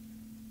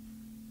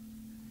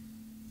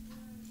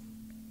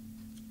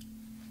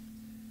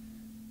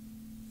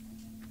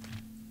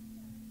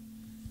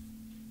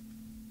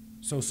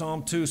 So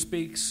Psalm 2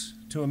 speaks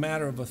to a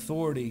matter of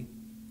authority,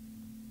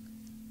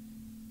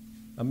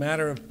 a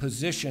matter of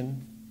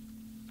position,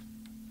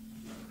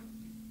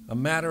 a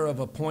matter of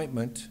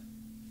appointment,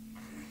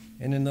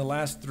 and in the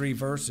last 3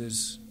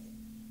 verses,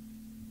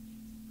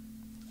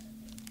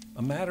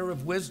 a matter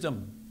of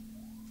wisdom.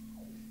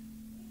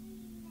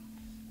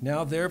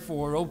 "Now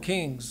therefore, O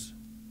kings,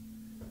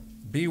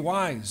 be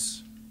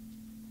wise.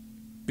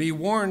 Be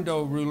warned,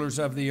 O rulers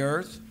of the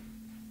earth.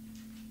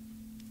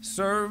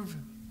 Serve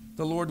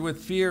the Lord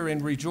with fear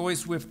and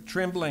rejoice with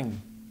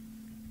trembling.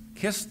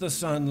 Kiss the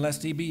Son,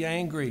 lest he be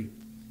angry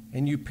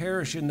and you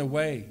perish in the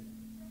way.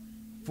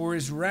 For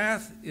his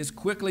wrath is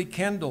quickly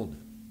kindled.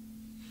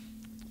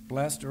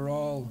 Blessed are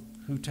all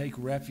who take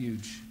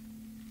refuge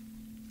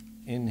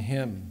in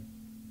him."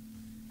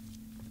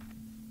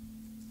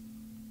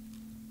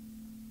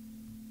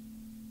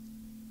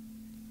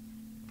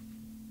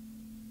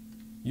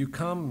 You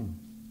come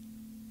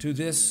to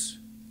this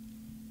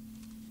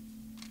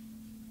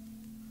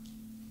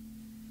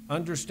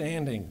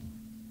understanding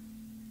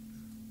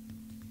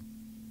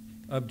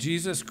of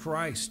Jesus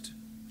Christ,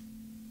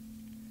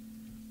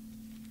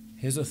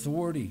 his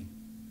authority,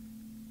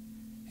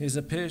 his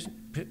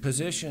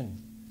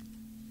position,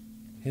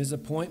 his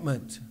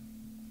appointment.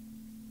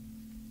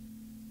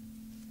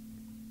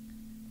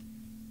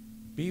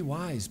 Be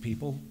wise,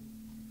 people.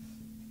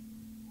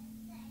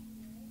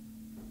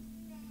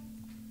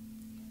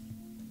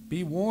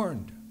 Be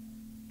warned.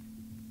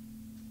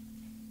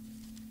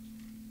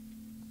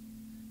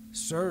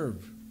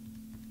 Serve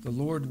the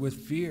Lord with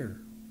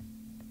fear.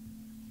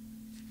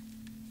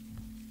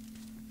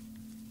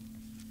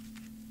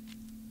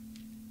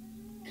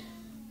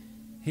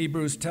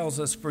 Hebrews tells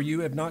us, "For you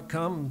have not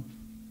come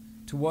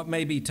to what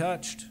may be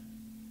touched,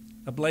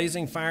 a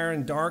blazing fire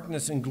and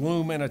darkness and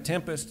gloom and a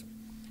tempest,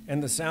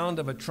 and the sound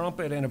of a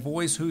trumpet and a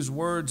voice whose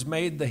words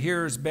made the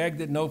hearers beg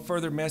that no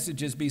further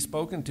messages be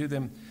spoken to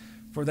them,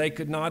 for they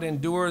could not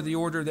endure the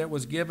order that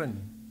was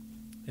given.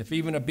 If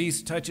even a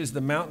beast touches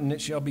the mountain, it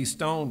shall be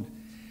stoned.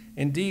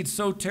 Indeed,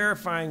 so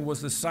terrifying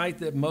was the sight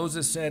that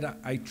Moses said,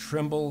 I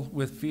tremble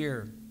with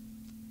fear.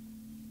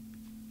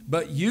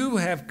 But you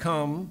have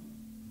come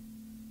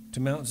to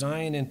Mount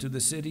Zion and to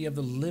the city of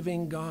the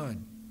living God,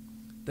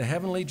 the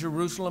heavenly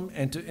Jerusalem,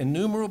 and to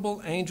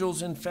innumerable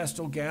angels in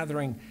festal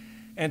gathering,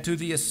 and to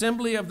the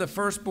assembly of the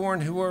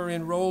firstborn who are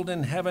enrolled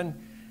in heaven,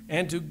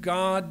 and to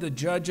God, the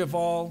judge of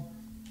all,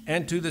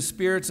 and to the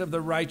spirits of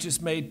the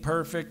righteous made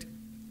perfect,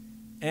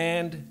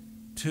 and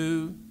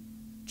to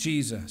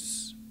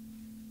Jesus,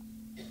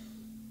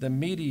 the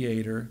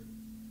mediator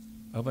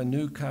of a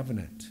new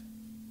covenant,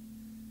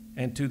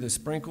 and to the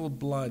sprinkled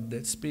blood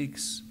that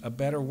speaks a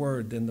better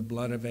word than the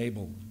blood of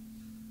Abel.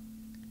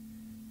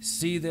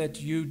 See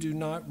that you do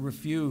not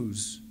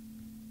refuse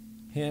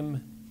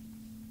him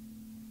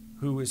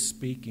who is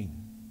speaking.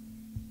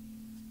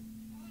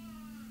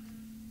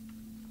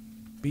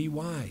 Be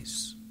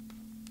wise.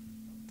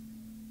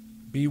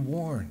 Be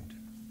warned.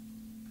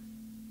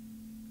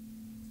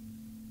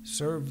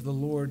 Serve the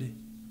Lord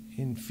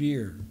in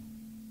fear.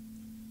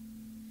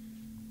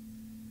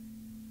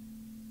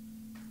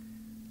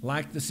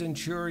 Like the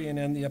centurion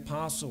and the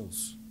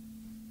apostles,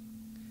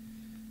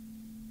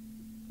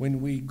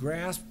 when we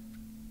grasp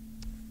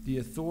the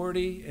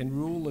authority and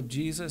rule of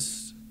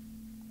Jesus,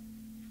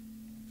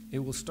 it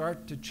will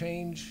start to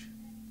change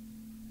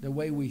the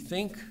way we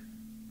think,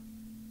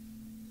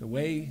 the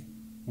way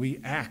we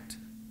act,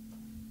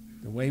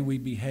 the way we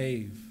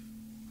behave.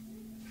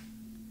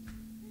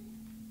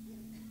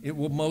 It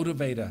will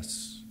motivate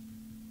us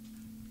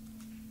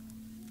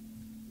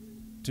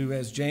to,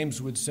 as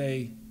James would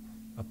say,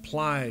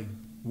 apply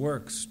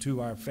works to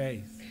our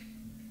faith.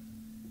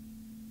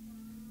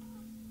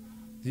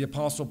 The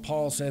Apostle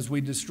Paul says we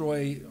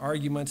destroy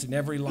arguments and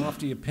every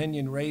lofty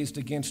opinion raised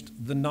against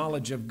the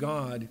knowledge of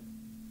God.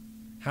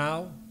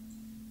 How?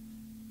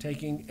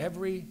 Taking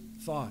every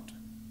thought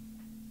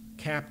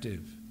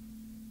captive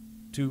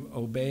to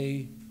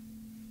obey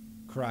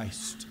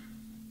Christ.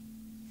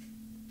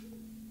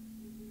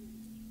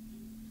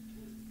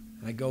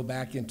 I go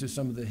back into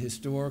some of the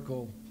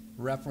historical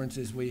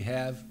references we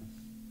have,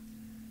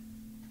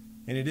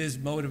 and it is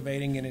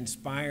motivating and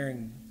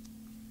inspiring.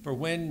 For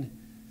when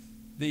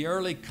the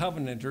early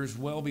Covenanters,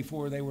 well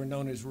before they were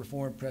known as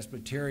Reformed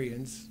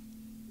Presbyterians,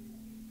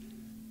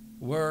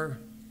 were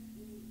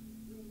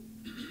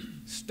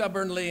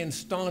stubbornly and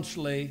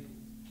staunchly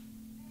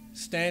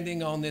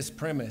standing on this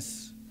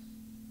premise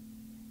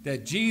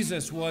that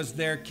Jesus was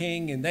their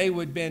king and they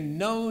would bend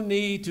no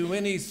knee to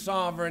any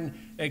sovereign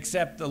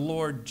except the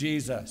Lord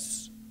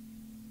Jesus.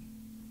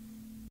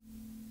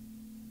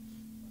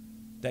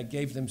 That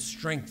gave them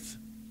strength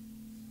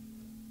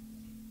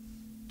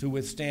to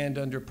withstand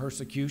under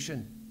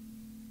persecution,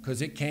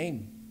 because it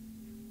came.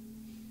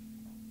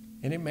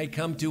 And it may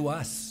come to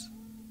us.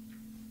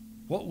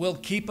 What will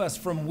keep us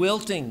from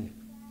wilting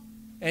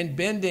and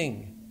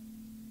bending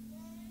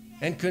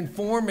and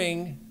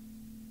conforming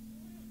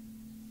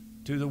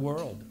to the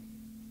world?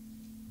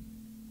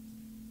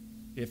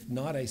 If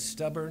not a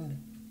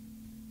stubborn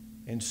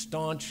and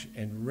staunch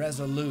and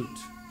resolute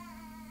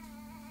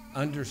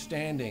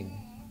understanding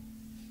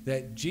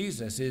that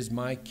Jesus is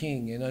my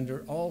king, and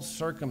under all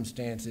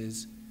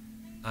circumstances,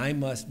 I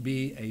must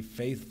be a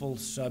faithful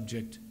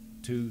subject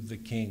to the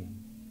king.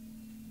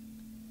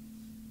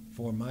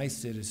 For my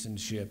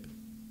citizenship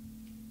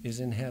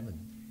is in heaven.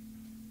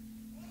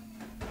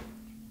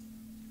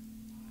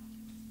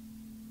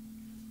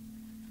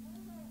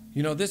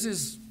 You know, this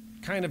is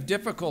kind of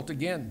difficult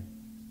again,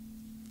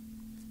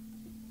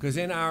 because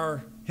in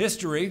our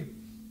history,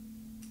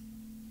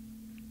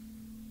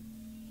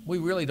 we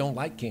really don't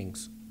like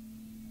kings.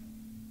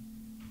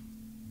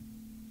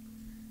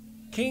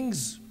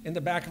 Kings, in the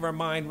back of our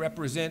mind,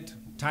 represent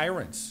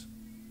tyrants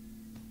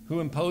who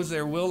impose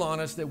their will on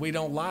us that we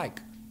don't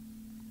like.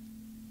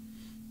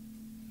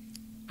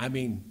 I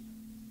mean,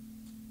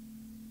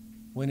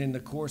 when in the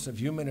course of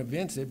human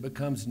events it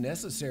becomes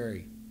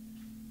necessary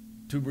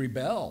to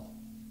rebel.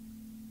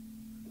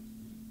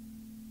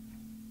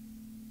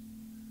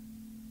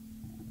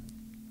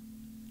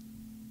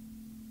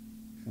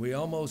 We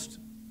almost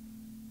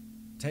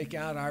take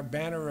out our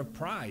banner of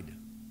pride.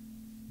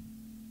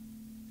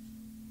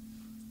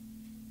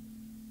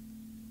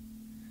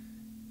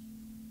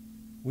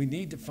 We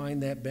need to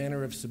find that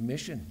banner of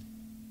submission.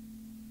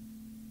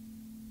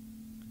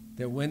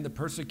 That when the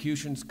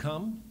persecutions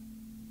come,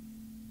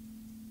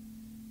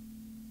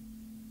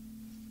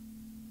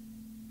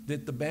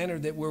 that the banner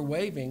that we're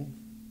waving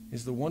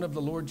is the one of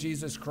the Lord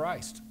Jesus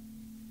Christ,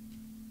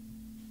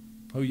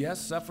 who, yes,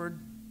 suffered,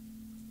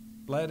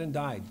 bled, and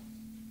died,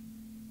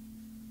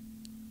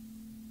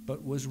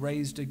 but was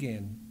raised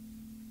again,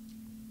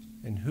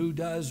 and who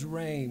does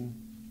reign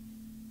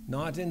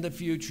not in the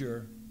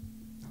future,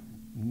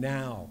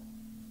 now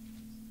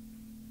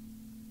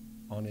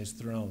on his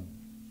throne.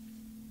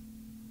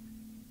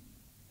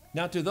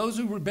 Now, to those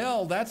who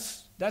rebel,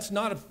 that's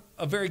not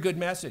a very good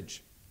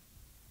message.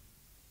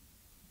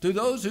 To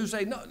those who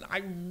say, no,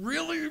 I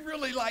really,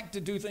 really like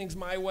to do things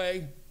my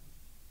way,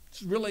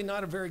 it's really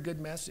not a very good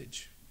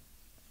message.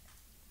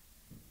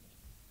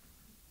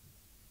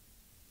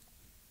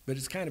 But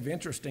it's kind of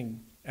interesting,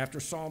 after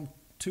Psalm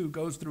 2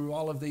 goes through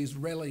all of these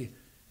really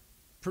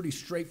pretty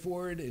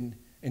straightforward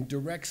and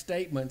direct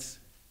statements,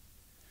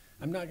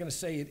 I'm not going to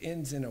say it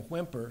ends in a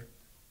whimper,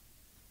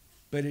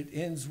 but it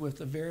ends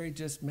with a very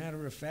just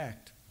matter of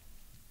fact.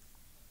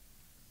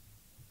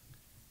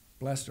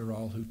 Blessed are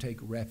all who take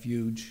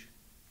refuge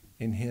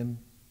in him.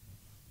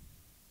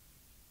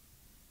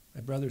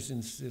 My brothers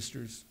and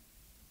sisters,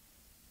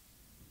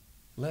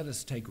 let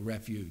us take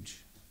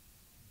refuge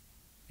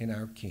in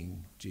our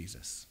King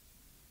Jesus.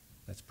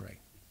 Let's pray.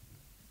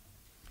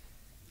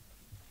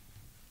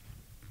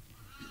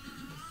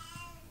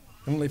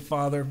 Heavenly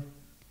Father,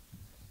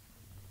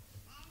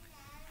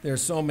 there are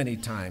so many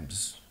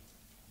times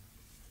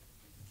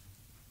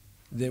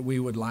that we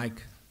would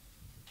like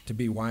to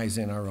be wise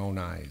in our own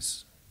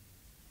eyes,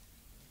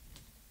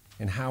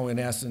 and how in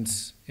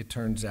essence it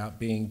turns out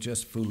being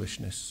just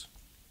foolishness.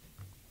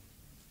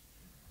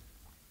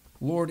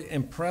 Lord,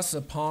 impress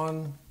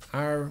upon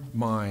our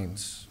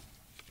minds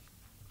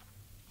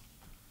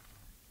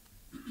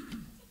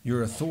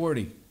your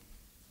authority,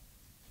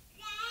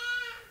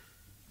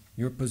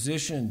 your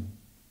position,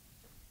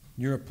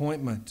 your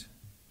appointment,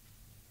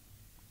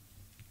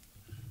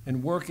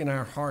 and work in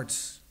our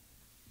hearts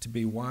to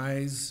be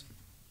wise,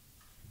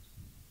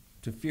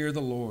 to fear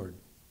the Lord,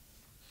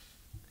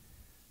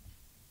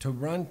 to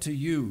run to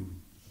you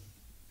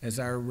as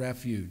our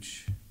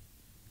refuge,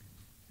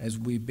 as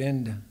we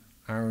bend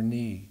our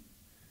knee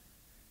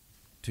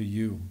to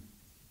you.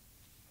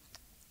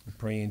 We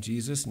pray in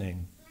Jesus'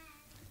 name.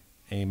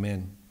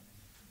 Amen.